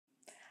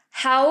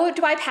How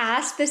do I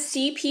pass the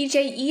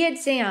CPJE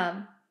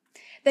exam?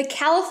 The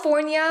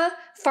California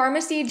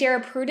Pharmacy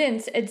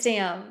Jurisprudence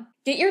exam.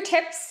 Get your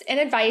tips and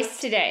advice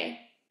today.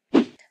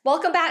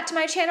 Welcome back to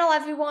my channel,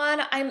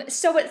 everyone. I'm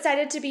so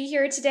excited to be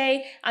here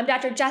today. I'm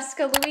Dr.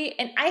 Jessica Louie,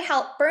 and I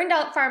help burned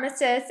out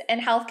pharmacists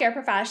and healthcare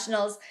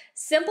professionals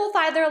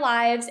simplify their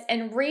lives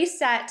and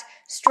reset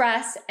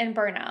stress and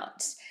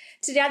burnout.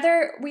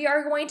 Together, we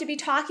are going to be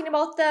talking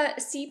about the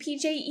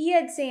CPJE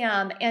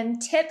exam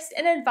and tips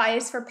and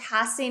advice for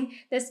passing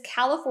this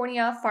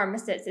California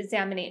pharmacist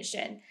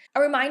examination.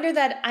 A reminder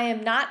that I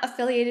am not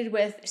affiliated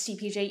with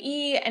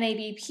CPJE,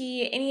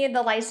 NABP, any of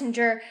the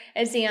licensure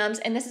exams,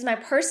 and this is my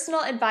personal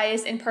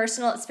advice and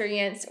personal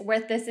experience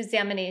with this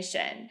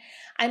examination.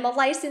 I'm a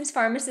licensed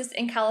pharmacist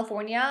in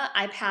California.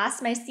 I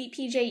passed my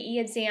CPJE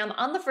exam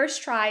on the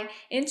first try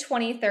in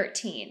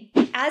 2013.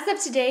 As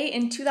of today,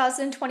 in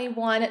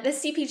 2021, the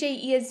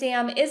CPJE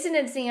exam is an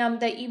exam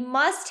that you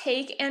must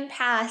take and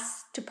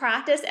pass to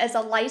practice as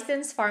a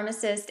licensed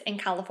pharmacist in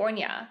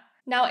California.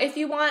 Now, if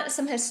you want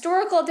some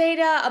historical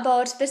data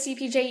about the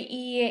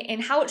CPJE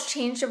and how it's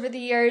changed over the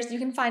years, you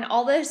can find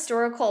all the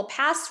historical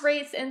pass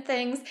rates and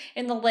things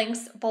in the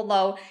links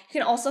below. You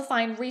can also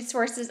find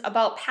resources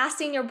about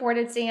passing your board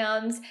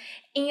exams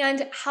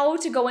and how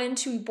to go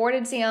into board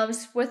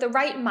exams with the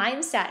right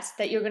mindset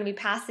that you're going to be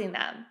passing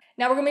them.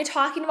 Now we're going to be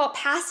talking about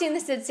passing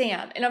this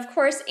exam. And of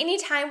course,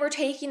 anytime we're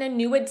taking a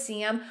new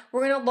exam,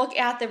 we're going to look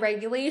at the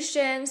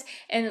regulations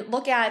and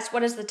look at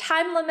what is the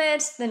time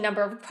limit, the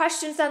number of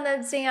questions on the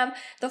exam,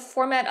 the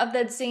format of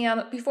the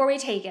exam before we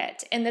take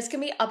it. And this can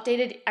be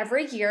updated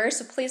every year,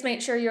 so please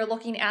make sure you're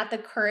looking at the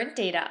current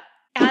data.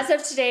 As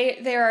of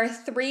today, there are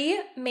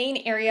three main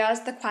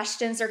areas the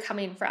questions are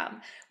coming from.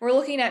 We're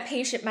looking at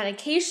patient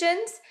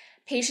medications,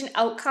 patient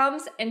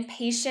outcomes, and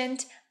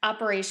patient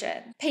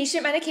operation.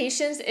 Patient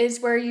medications is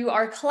where you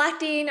are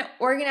collecting,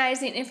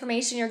 organizing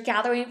information you're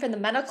gathering from the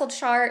medical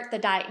chart, the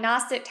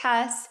diagnostic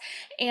tests,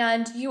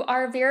 and you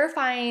are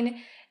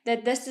verifying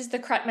that this is the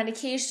correct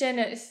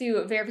medication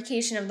through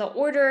verification of the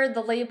order,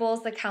 the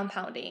labels, the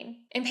compounding.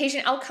 In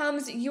patient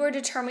outcomes, you are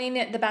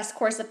determining the best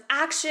course of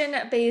action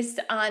based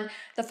on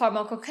the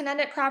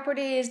pharmacokinetic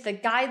properties, the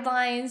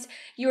guidelines.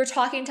 You are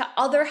talking to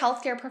other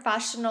healthcare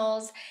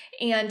professionals,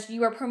 and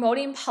you are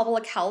promoting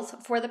public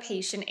health for the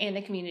patient and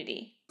the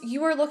community.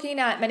 You are looking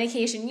at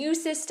medication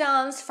use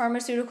systems,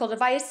 pharmaceutical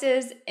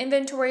devices,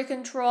 inventory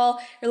control.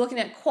 You're looking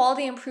at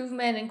quality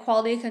improvement and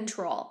quality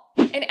control.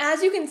 And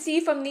as you can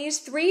see from these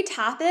three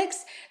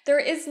topics, there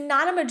is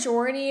not a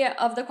majority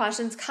of the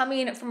questions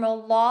coming from a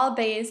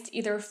law-based,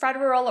 either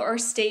federal or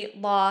state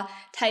law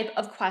type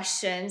of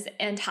questions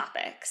and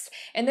topics.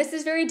 And this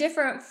is very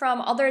different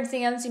from other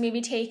exams you may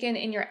be taking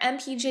in your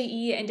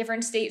MPJE in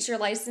different states you're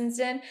licensed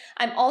in.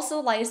 I'm also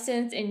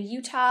licensed in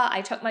Utah.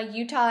 I took my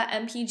Utah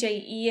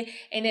MPJE,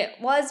 and it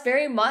was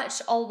very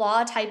much a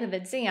law type of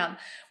exam.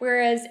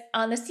 Whereas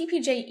on the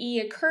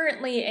CPJE,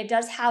 currently it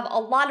does have a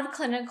lot of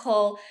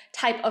clinical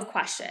type of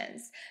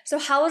questions. So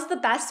how is the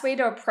best way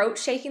to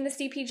approach taking the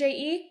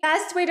CPJE?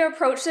 Best way to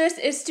approach this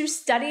is to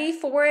study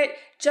for it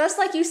just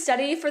like you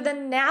study for the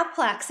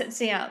NAPLEX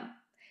exam.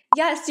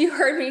 Yes, you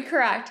heard me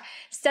correct.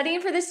 Studying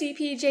for the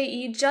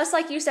CPJE just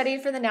like you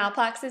studied for the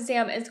NAPLEX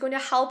exam is going to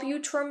help you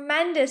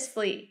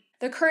tremendously.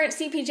 The current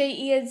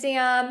CPJE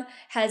exam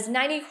has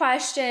 90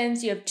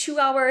 questions. You have 2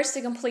 hours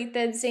to complete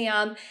the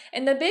exam.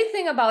 And the big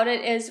thing about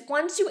it is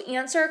once you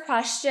answer a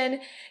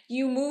question,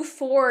 you move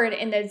forward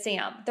in the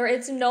exam. There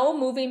is no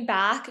moving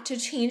back to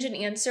change an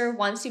answer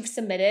once you've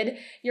submitted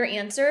your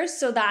answers.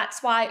 So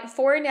that's why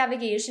forward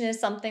navigation is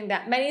something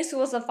that many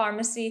schools of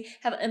pharmacy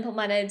have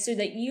implemented so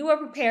that you are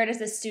prepared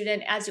as a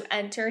student as you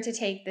enter to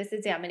take this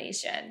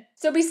examination.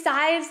 So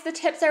besides the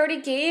tips I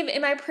already gave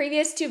in my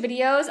previous two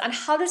videos on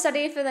how to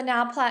study for the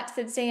NAPLEX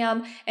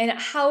exam and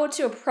how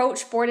to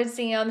approach board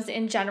exams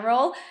in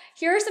general,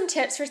 here are some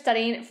tips for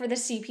studying for the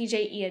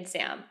CPJE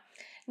exam.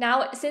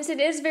 Now, since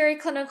it is very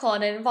clinical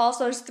and it involves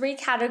those three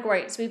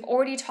categories we've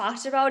already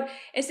talked about,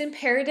 it's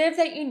imperative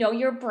that you know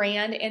your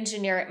brand and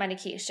generic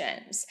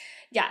medications.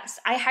 Yes,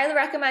 I highly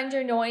recommend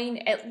you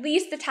knowing at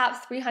least the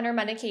top 300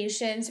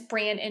 medications,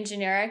 brand and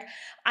generic.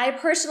 I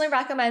personally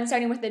recommend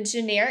starting with the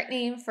generic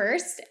name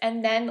first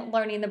and then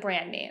learning the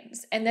brand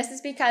names. And this is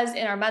because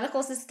in our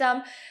medical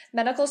system,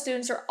 medical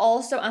students are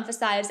also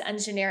emphasized on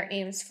generic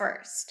names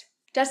first.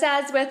 Just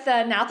as with the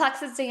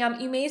NAPLEX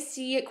exam, you may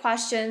see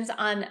questions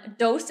on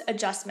dose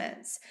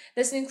adjustments.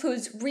 This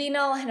includes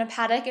renal and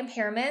hepatic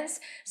impairments,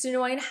 so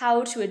knowing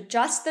how to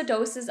adjust the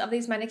doses of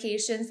these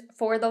medications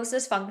for those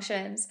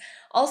dysfunctions.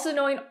 Also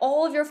knowing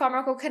all of your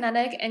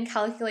pharmacokinetic and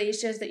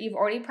calculations that you've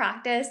already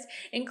practiced,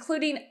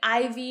 including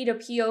IV to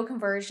PO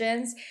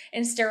conversions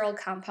and sterile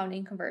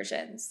compounding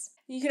conversions.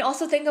 You can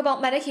also think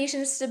about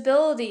medication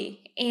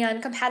stability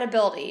and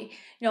compatibility.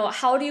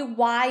 How do you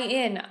Y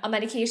in a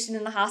medication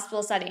in the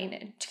hospital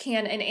setting?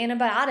 Can an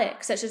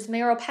antibiotic such as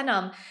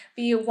meropenem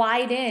be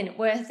Y'd in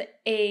with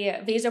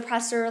a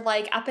vasopressor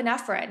like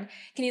epinephrine?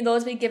 Can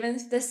those be given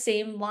the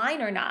same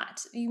line or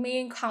not? You may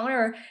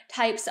encounter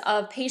types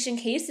of patient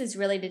cases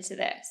related to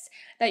this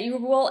that you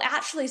will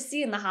actually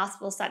see in the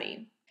hospital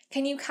setting.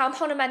 Can you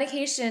compound a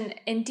medication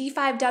in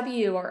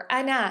D5W or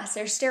NS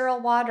or sterile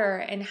water,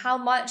 and how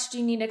much do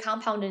you need to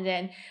compound it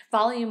in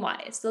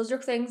volume-wise? Those are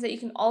things that you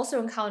can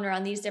also encounter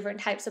on these different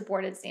types of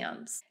board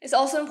exams. It's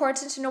also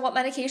important to know what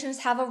medications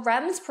have a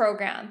REMS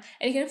program,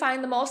 and you can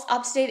find the most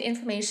up-to-date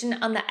information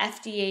on the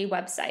FDA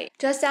website.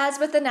 Just as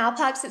with the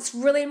NALPLEX, it's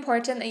really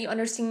important that you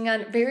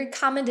understand very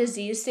common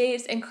disease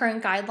states and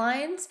current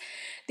guidelines.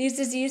 These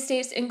disease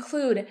states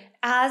include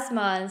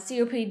asthma and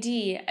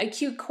COPD,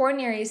 acute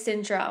coronary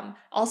syndrome,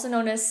 also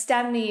known as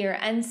STEMI or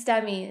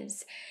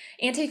NSTEMIs,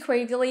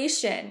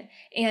 anticoagulation,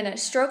 and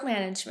stroke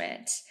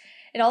management.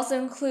 It also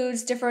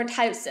includes different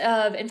types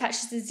of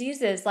infectious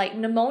diseases like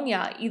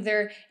pneumonia,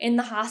 either in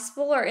the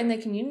hospital or in the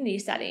community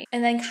setting.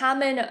 And then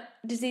common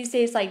disease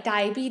states like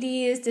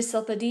diabetes,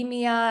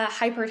 dyslipidemia,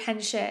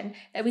 hypertension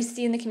that we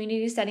see in the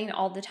community setting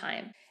all the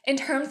time. In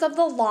terms of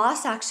the law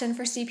section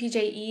for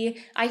CPJE,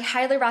 I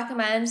highly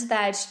recommend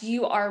that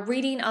you are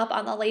reading up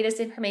on the latest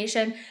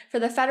information for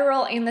the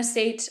federal and the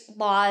state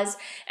laws,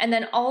 and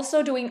then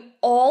also doing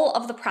all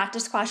of the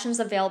practice questions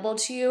available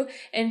to you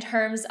in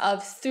terms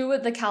of through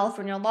the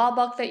California law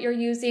book that you're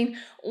using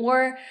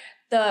or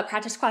the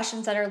practice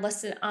questions that are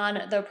listed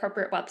on the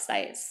appropriate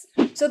websites.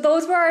 So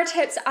those were our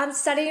tips on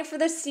studying for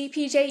the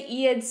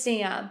CPJE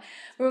exam.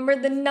 Remember,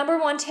 the number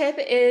one tip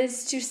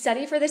is to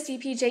study for the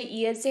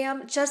CPJE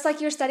exam just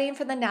like you're studying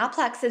for the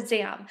NALPLEX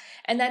exam,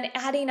 and then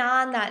adding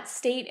on that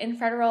state and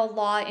federal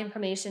law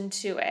information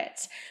to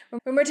it.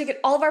 Remember to get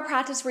all of our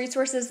practice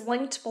resources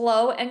linked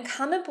below and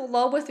comment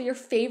below with your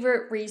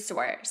favorite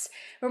resource.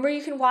 Remember,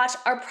 you can watch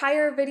our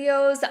prior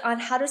videos on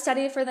how to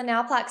study for the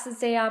NALPLEX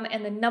exam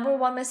and the number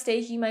one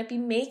mistake you might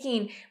be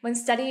making when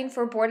studying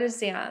for board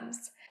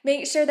exams.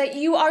 Make sure that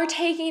you are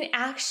taking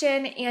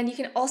action, and you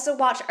can also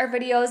watch our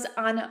videos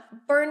on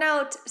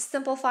burnout,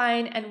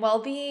 simplifying, and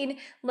well-being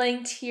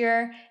linked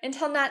here.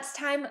 Until next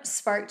time,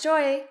 spark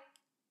joy.